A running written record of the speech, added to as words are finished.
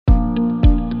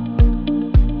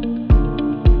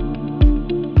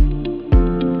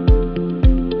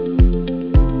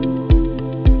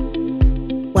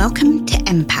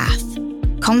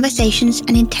conversations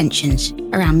and intentions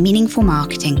around meaningful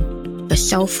marketing for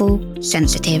soulful,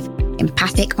 sensitive,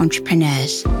 empathic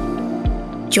entrepreneurs.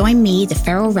 Join me, the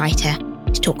Feral Writer,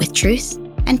 to talk with truth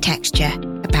and texture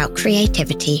about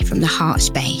creativity from the heart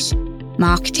space,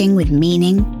 marketing with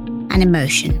meaning and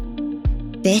emotion.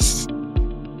 This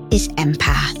is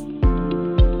Empath.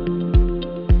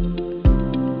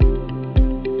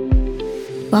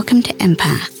 Welcome to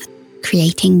Empath,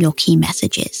 creating your key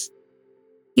messages.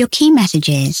 Your key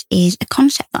messages is a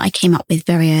concept that I came up with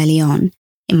very early on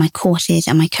in my courses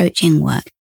and my coaching work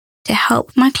to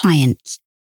help my clients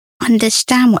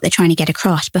understand what they're trying to get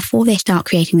across before they start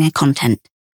creating their content.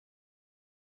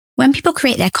 When people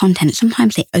create their content,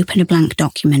 sometimes they open a blank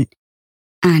document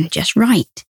and just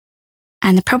write.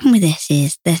 And the problem with this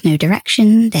is there's no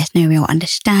direction, there's no real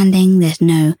understanding, there's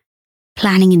no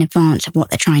planning in advance of what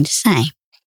they're trying to say.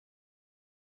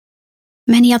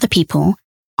 Many other people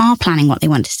are planning what they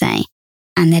want to say,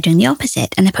 and they're doing the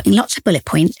opposite, and they're putting lots of bullet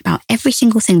points about every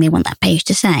single thing they want that page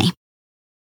to say.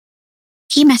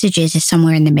 Key messages is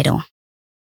somewhere in the middle.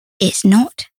 It's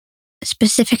not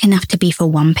specific enough to be for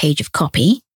one page of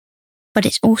copy, but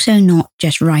it's also not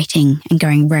just writing and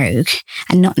going rogue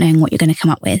and not knowing what you're going to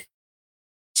come up with.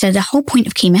 So the whole point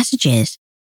of key messages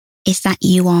is that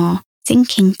you are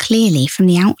thinking clearly from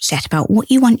the outset about what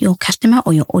you want your customer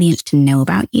or your audience to know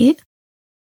about you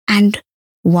and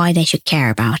why they should care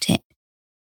about it.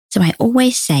 So I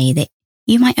always say that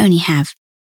you might only have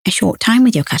a short time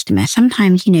with your customer.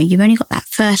 Sometimes, you've only got that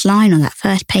first line or that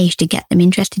first page to get them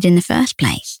interested in the first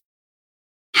place.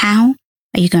 How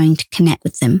are you going to connect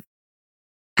with them?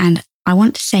 And I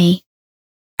want to say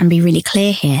and be really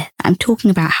clear here that I'm talking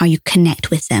about how you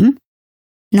connect with them,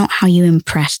 not how you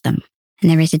impress them. And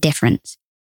there is a difference.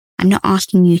 I'm not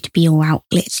asking you to be all out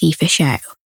glitzy for show.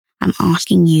 I'm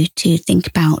asking you to think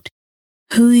about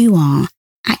who you are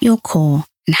at your core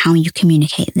and how you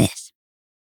communicate this.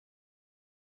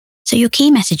 So your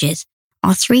key messages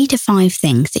are 3 to 5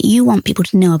 things that you want people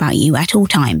to know about you at all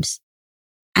times.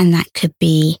 And that could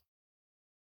be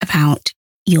about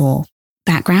your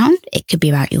background. It could be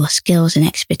about your skills and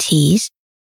expertise.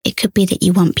 It could be that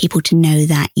you want people to know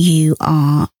that you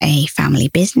are a family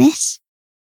business.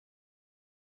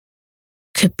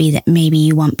 Could be that maybe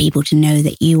you want people to know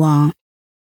that you are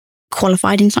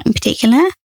qualified in something particular.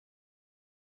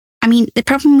 I mean, the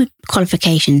problem with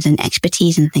qualifications and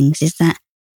expertise and things is that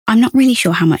I'm not really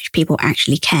sure how much people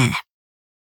actually care.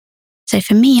 So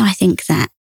for me, I think that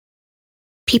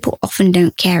people often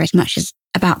don't care as much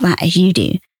about that as you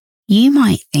do. You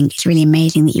might think it's really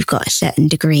amazing that you've got a certain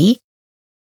degree,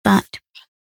 but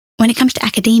when it comes to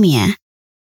academia,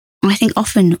 I think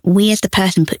often we as the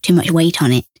person put too much weight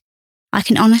on it. I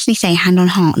can honestly say, hand on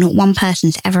heart, not one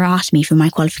person's ever asked me for my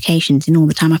qualifications in all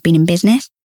the time I've been in business.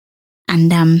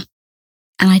 And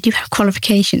I do have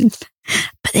qualifications,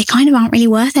 but they kind of aren't really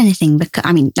worth anything because,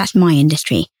 that's my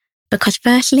industry. Because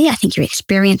firstly, I think your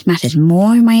experience matters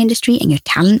more in my industry and your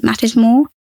talent matters more.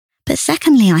 But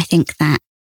secondly, I think that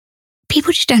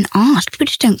people just don't ask. People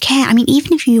just don't care.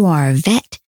 Even if you are a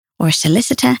vet or a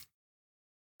solicitor,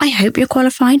 I hope you're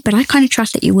qualified, but I kind of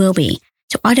trust that you will be.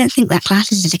 So I don't think that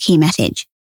classes as a key message.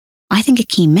 I think a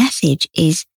key message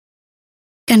is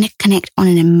going to connect on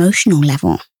an emotional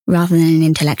level rather than an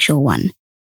intellectual one.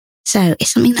 So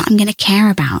it's something that I'm going to care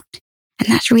about. And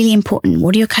that's really important.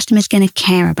 What are your customers going to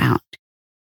care about?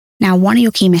 Now, one of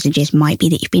your key messages might be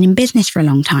that you've been in business for a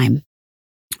long time.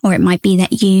 Or it might be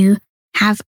that you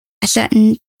have a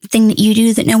certain thing that you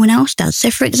do that no one else does.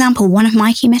 So for example, one of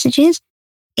my key messages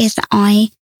is that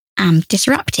I am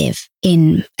disruptive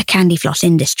in a candy floss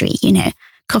industry.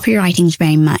 Copywriting is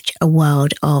very much a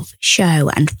world of show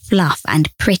and fluff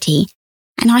and pretty.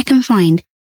 And I can find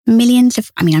millions of,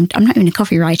 I'm not even a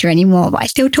copywriter anymore, but I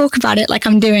still talk about it like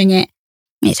I'm doing it.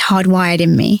 It's hardwired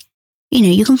in me.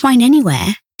 You can find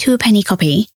anywhere 2 a penny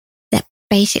copy that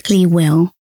basically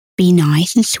will be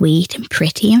nice and sweet and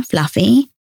pretty and fluffy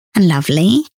and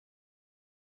lovely.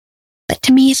 But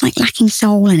to me, it's like lacking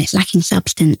soul and it's lacking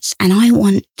substance. And I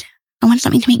want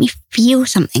something to make me feel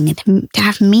something and to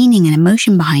have meaning and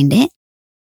emotion behind it.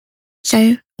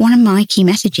 So one of my key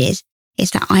messages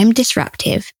is that I'm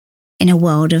disruptive in a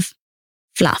world of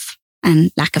fluff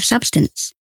and lack of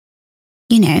substance.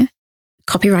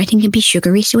 Copywriting can be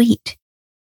sugary sweet.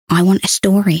 I want a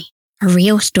story, a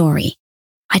real story.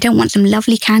 I don't want some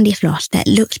lovely candy floss that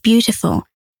looks beautiful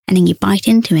and then you bite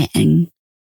into it and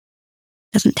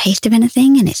doesn't taste of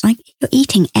anything, and it's like you're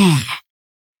eating air.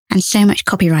 And so much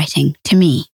copywriting, to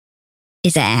me,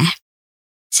 is air.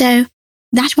 So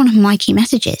that's one of my key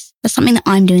messages. That's something that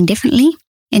I'm doing differently.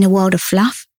 In a world of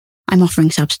fluff, I'm offering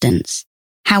substance.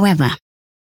 However,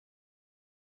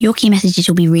 your key messages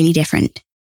will be really different.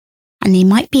 And they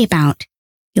might be about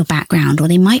your background, or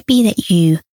they might be that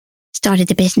you started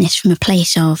the business from a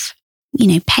place of,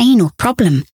 pain or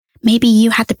problem. Maybe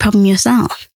you had the problem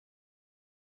yourself.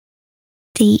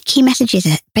 The key messages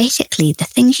are basically the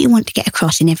things you want to get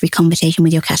across in every conversation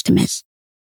with your customers.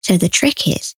 So the trick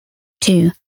is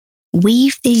to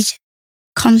weave these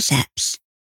concepts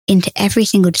into every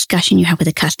single discussion you have with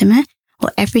a customer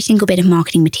or every single bit of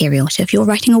marketing material. So if you're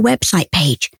writing a website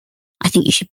page, I think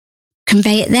you should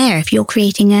convey it there. If you're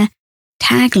creating a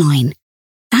tagline,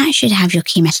 that should have your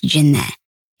key message in there.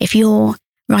 If you're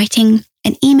writing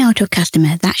an email to a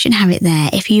customer, that should have it there.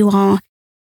 If you are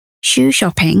shoe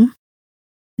shopping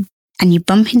and you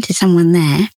bump into someone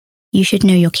there, you should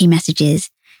know your key messages.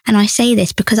 And I say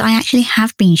this because I actually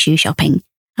have been shoe shopping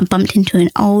and bumped into an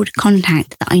old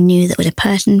contact that I knew that was a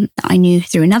person that I knew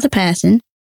through another person.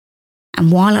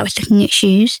 And while I was looking at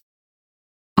shoes,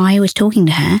 I was talking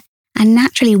to her and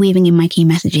naturally weaving in my key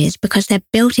messages because they're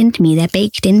built into me, they're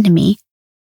baked into me.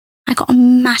 I got a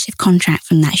massive contract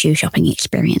from that shoe shopping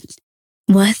experience,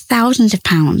 worth thousands of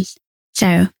pounds.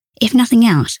 So if nothing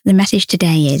else, the message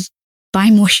today is buy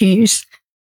more shoes.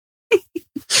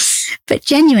 But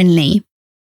genuinely,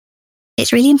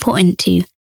 it's really important to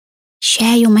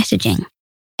share your messaging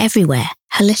everywhere,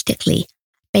 holistically,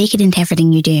 bake it into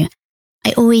everything you do.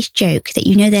 I always joke that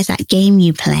there's that game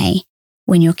you play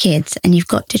when you're kids and you've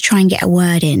got to try and get a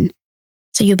word in.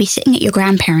 So you'll be sitting at your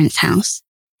grandparents' house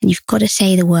and you've got to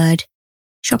say the word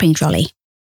shopping trolley,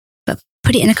 but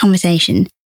put it in a conversation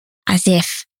as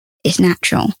if it's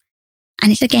natural.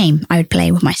 And it's a game I would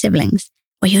play with my siblings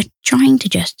where you're trying to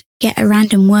just get a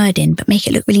random word in, but make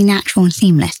it look really natural and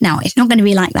seamless. Now, it's not going to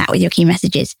be like that with your key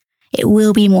messages. It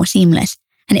will be more seamless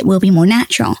and it will be more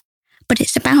natural. But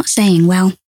it's about saying,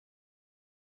 well,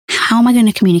 how am I going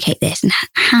to communicate this? And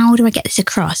how do I get this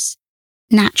across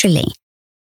naturally?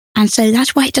 And so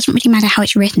that's why it doesn't really matter how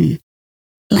it's written.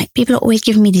 Like, people are always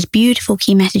giving me these beautiful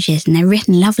key messages and they're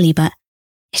written lovely, but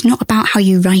it's not about how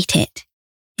you write it.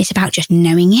 It's about just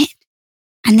knowing it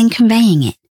and then conveying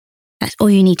it. That's all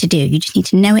you need to do. You just need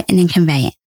to know it and then convey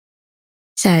it.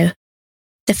 So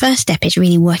the first step is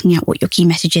really working out what your key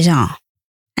messages are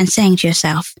and saying to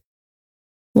yourself,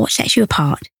 what sets you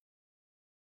apart?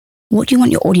 What do you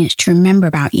want your audience to remember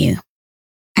about you?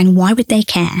 And why would they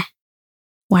care?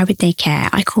 Why would they care?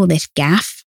 I call this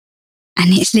GAF,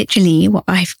 and it's literally what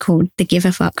I've called the give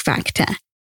a fuck factor.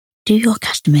 Do your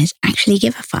customers actually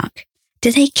give a fuck?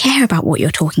 Do they care about what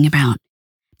you're talking about?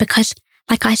 Because,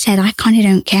 like I said, I kind of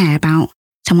don't care about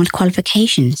someone's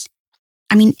qualifications.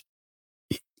 I mean,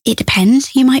 it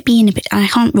depends. You might be in I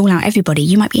can't rule out everybody.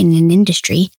 You might be in an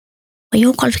industry where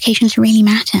your qualifications really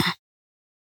matter.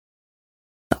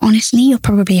 But honestly, you're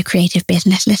probably a creative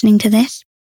business listening to this.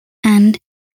 And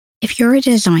if you're a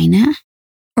designer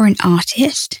or an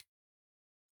artist,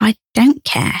 I don't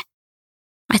care.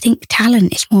 I think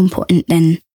talent is more important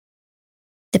than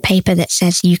the paper that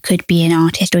says you could be an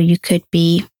artist or you could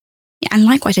be. And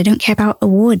likewise, I don't care about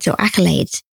awards or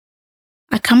accolades.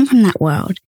 I come from that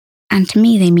world. And to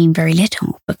me, they mean very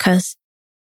little because,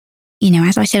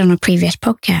 as I said on a previous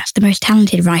podcast, the most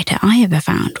talented writer I ever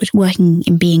found was working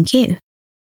in B&Q.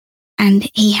 And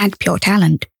he had pure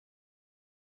talent.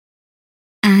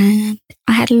 And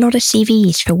I had a lot of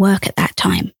CVs for work at that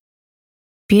time.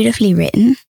 Beautifully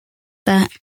written, but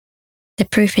the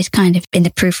proof is kind of in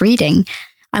the proofreading.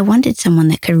 I wanted someone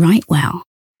that could write well,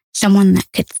 someone that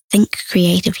could think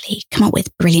creatively, come up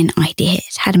with brilliant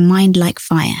ideas, had a mind like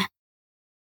fire,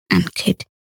 and could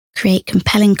create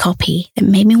compelling copy that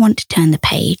made me want to turn the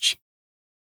page.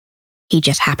 He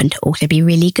just happened to also be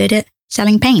really good at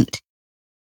selling paint.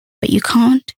 But you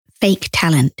can't fake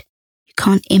talent. You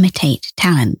can't imitate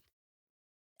talent.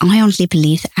 I honestly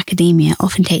believe that academia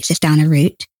often takes us down a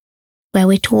route where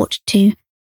we're taught to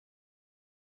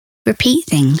repeat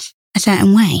things a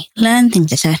certain way, learn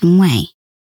things a certain way.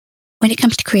 When it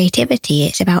comes to creativity,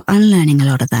 it's about unlearning a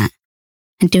lot of that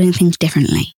and doing things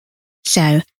differently.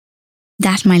 So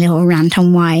that's my little rant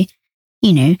on why,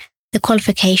 the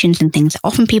qualifications and things that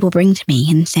often people bring to me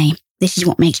and say, this is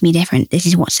what makes me different. This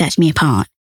is what sets me apart.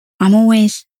 I'm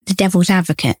always the devil's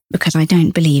advocate because I don't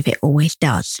believe it always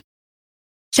does.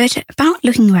 So it's about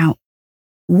looking about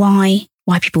why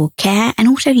people care and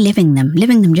also living them,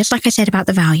 just like I said about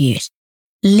the values,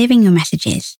 living your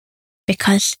messages.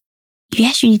 Because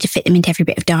yes, you need to fit them into every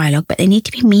bit of dialogue, but they need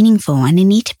to be meaningful and they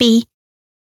need to be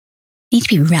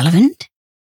relevant.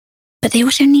 But they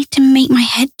also need to make my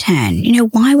head turn.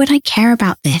 Why would I care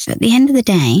about this? At the end of the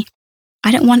day,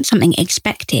 I don't want something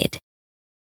expected.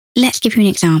 Let's give you an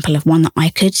example of one that I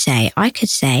could say.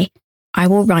 I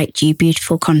will write you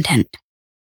beautiful content.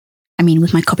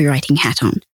 with my copywriting hat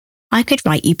on, I could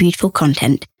write you beautiful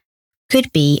content,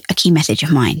 could be a key message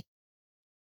of mine.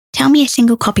 Tell me a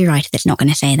single copywriter that's not going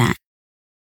to say that.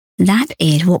 That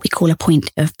is what we call a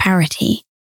point of parity.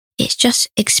 It's just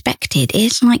expected.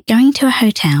 It's like going to a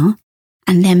hotel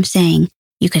and them saying,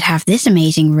 you could have this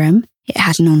amazing room, it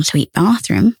has an ensuite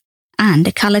bathroom, and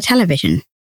a colour television.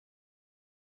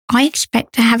 I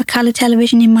expect to have a colour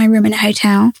television in my room in a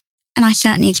hotel, and I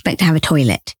certainly expect to have a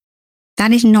toilet.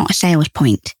 That is not a sales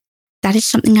point. That is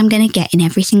something I'm going to get in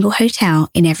every single hotel,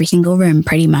 in every single room,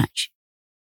 pretty much.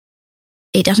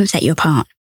 It doesn't set you apart.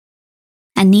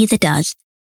 And neither does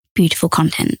beautiful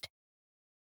content.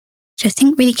 So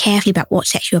think really carefully about what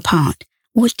sets you apart.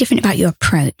 What's different about your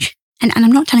approach? And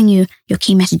I'm not telling you your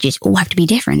key messages all have to be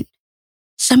different.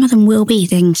 Some of them will be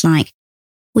things like,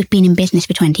 we've been in business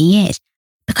for 20 years,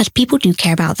 because people do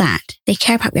care about that. They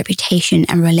care about reputation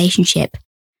and relationship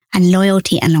and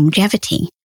loyalty and longevity.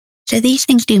 So these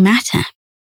things do matter.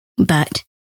 But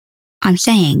I'm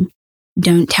saying,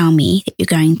 don't tell me that you're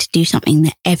going to do something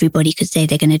that everybody could say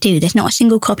they're going to do. There's not a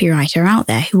single copywriter out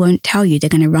there who won't tell you they're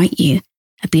going to write you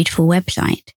a beautiful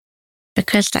website,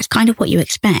 because that's kind of what you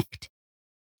expect.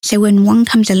 So when one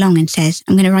comes along and says,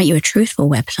 I'm going to write you a truthful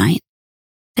website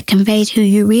that conveys who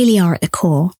you really are at the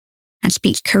core and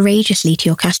speaks courageously to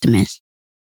your customers,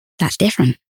 that's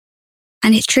different.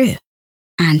 And it's true.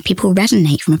 And people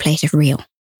resonate from a place of real.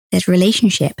 There's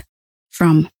relationship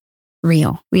from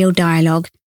real dialogue,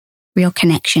 real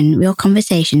connection, real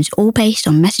conversations, all based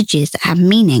on messages that have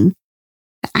meaning,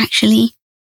 that actually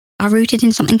are rooted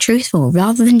in something truthful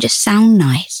rather than just sound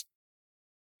nice.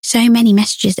 So many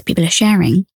messages that people are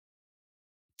sharing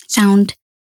sound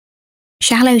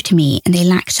shallow to me and they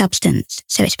lack substance.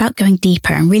 So it's about going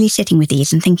deeper and really sitting with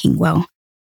these and thinking, well,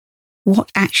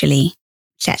 what actually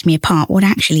sets me apart? What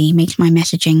actually makes my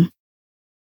messaging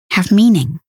have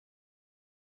meaning?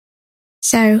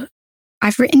 So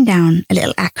I've written down a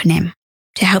little acronym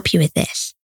to help you with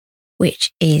this,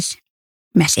 which is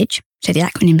MESSAGE. So the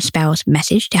acronym spells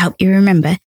MESSAGE to help you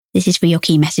remember this is for your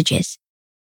key messages.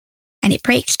 And it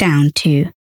breaks down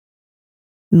to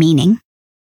meaning,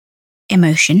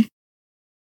 emotion,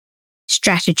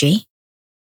 strategy,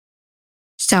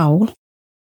 soul,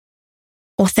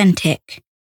 authentic,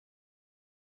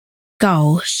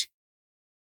 goals,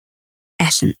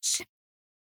 essence.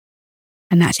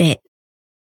 And that's it.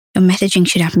 Your messaging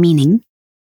should have meaning,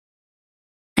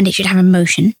 and it should have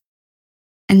emotion,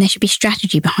 and there should be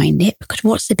strategy behind it, because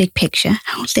what's the big picture?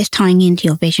 How's this tying into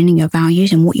your vision and your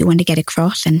values and what you want to get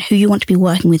across and who you want to be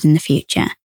working with in the future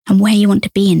and where you want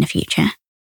to be in the future?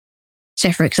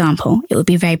 So, for example, it would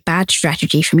be a very bad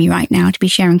strategy for me right now to be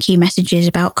sharing key messages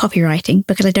about copywriting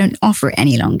because I don't offer it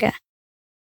any longer.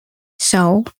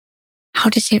 Soul, how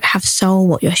does it have soul,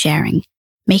 what you're sharing?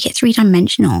 Make it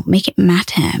 3-dimensional, make it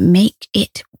matter, make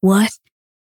it worth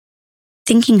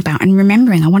thinking about and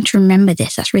remembering. I want to remember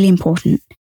this. That's really important.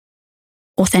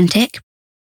 Authentic.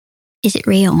 Is it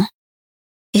real?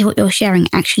 Is what you're sharing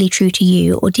actually true to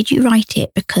you? Or did you write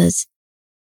it because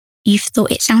you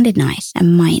thought it sounded nice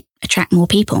and might attract more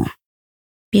people?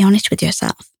 Be honest with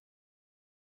yourself.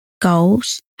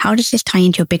 Goals. How does this tie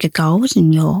into your bigger goals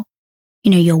and your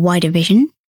wider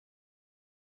vision?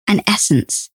 And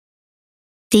essence.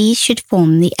 These should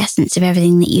form the essence of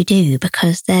everything that you do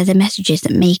because they're the messages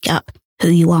that make up who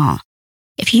you are.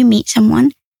 If you meet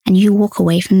someone and you walk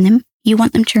away from them, you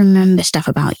want them to remember stuff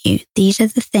about you. These are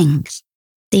the things.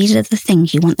 These are the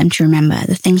things you want them to remember,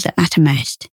 the things that matter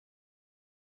most.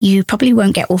 You probably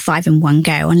won't get all 5 in one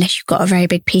go unless you've got a very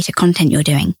big piece of content you're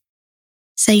doing.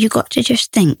 So you've got to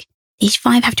just think, these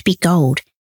 5 have to be gold.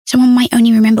 Someone might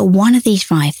only remember one of these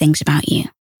 5 things about you.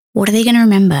 What are they going to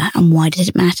remember and why does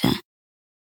it matter?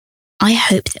 I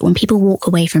hope that when people walk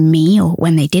away from me, or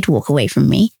when they did walk away from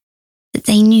me, that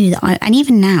they knew that and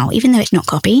even now, even though it's not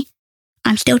copy,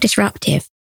 I'm still disruptive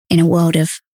in a world of,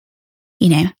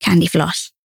 candy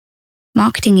floss.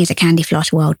 Marketing is a candy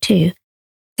floss world too.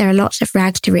 There are lots of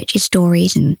rags to riches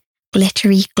stories and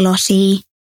glittery, glossy,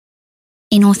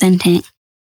 inauthentic,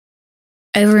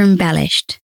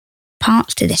 over-embellished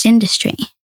parts to this industry.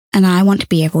 And I want to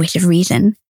be a voice of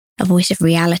reason, a voice of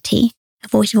reality, a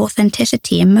voice of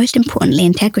authenticity, and most importantly,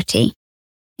 integrity,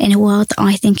 in a world that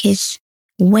I think is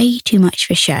way too much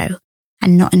for show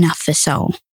and not enough for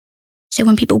soul. So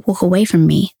when people walk away from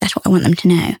me, that's what I want them to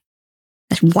know.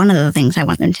 That's one of the things I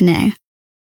want them to know.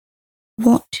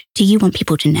 What do you want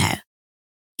people to know?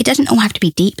 It doesn't all have to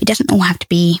be deep. It doesn't all have to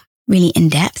be really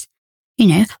in-depth.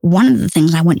 One of the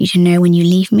things I want you to know when you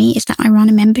leave me is that I run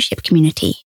a membership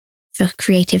community for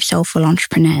creative, soulful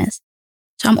entrepreneurs.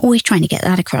 So I'm always trying to get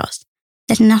that across.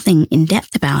 There's nothing in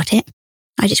depth about it.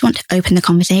 I just want to open the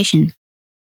conversation,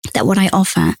 that what I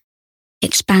offer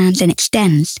expands and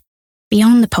extends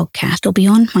beyond the podcast or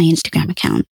beyond my Instagram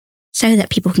account, so that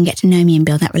people can get to know me and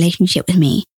build that relationship with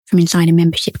me from inside a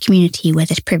membership community where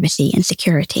there's privacy and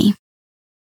security.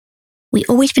 We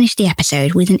always finish the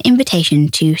episode with an invitation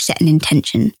to set an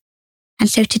intention. And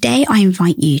so today I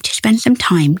invite you to spend some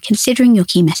time considering your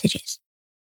key messages,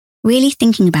 really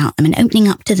thinking about them and opening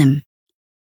up to them.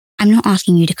 I'm not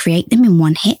asking you to create them in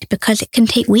one hit because it can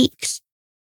take weeks,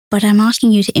 but I'm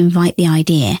asking you to invite the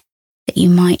idea that you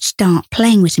might start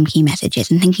playing with some key messages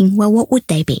and thinking, well, what would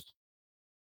they be?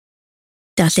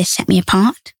 Does this set me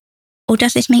apart? Or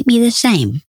does this make me the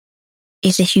same?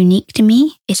 Is this unique to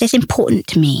me? Is this important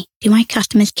to me? Do my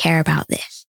customers care about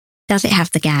this? Does it have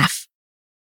the gaff?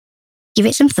 Give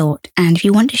it some thought, and if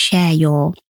you want to share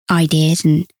your ideas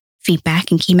and feedback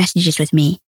and key messages with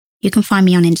me, you can find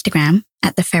me on Instagram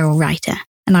at The Feral Writer,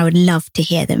 and I would love to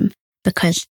hear them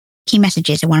because key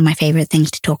messages are one of my favorite things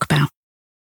to talk about.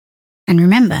 And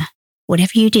remember,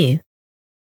 whatever you do,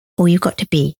 all you've got to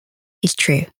be is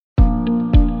true.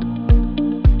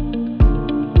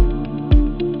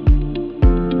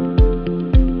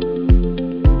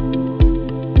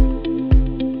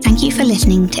 Thank you for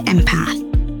listening to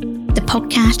Empath, the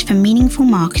podcast for meaningful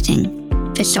marketing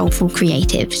for soulful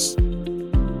creatives.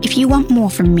 If you want more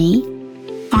from me,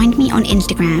 find me on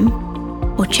Instagram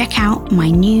or check out my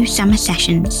new summer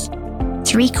sessions,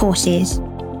 3 courses,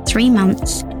 3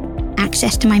 months,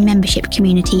 access to my membership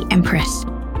community Empress,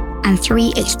 and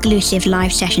 3 exclusive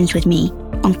live sessions with me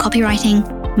on copywriting,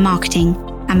 marketing,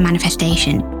 and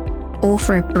manifestation, all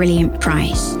for a brilliant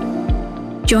price.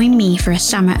 Join me for a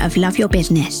summer of Love Your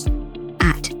Business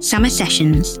at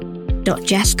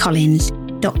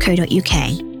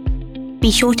summersessions.jesscollins.co.uk.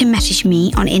 Be sure to message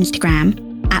me on Instagram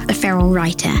at The Feral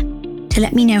Writer to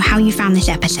let me know how you found this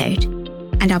episode,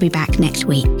 and I'll be back next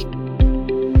week.